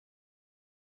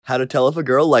How to tell if a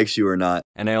girl likes you or not.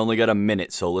 And I only got a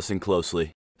minute, so listen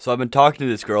closely. So I've been talking to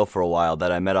this girl for a while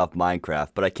that I met off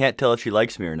Minecraft, but I can't tell if she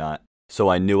likes me or not. So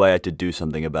I knew I had to do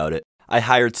something about it. I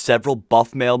hired several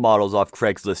buff male models off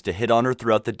Craigslist to hit on her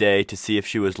throughout the day to see if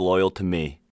she was loyal to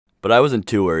me. But I wasn't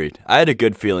too worried. I had a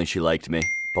good feeling she liked me.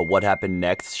 But what happened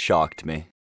next shocked me.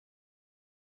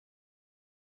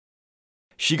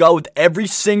 She got with every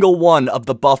single one of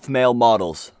the buff male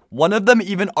models. One of them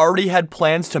even already had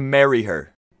plans to marry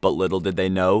her. But little did they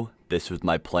know, this was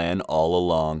my plan all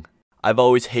along. I've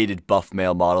always hated buff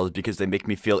male models because they make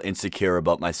me feel insecure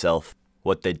about myself.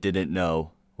 What they didn't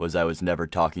know was I was never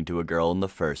talking to a girl in the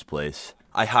first place.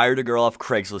 I hired a girl off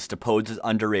Craigslist to pose as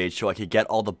underage so I could get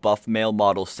all the buff male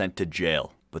models sent to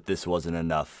jail. But this wasn't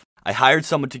enough. I hired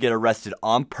someone to get arrested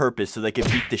on purpose so they could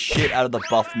beat the shit out of the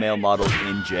buff male models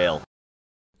in jail.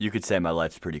 You could say my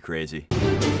life's pretty crazy.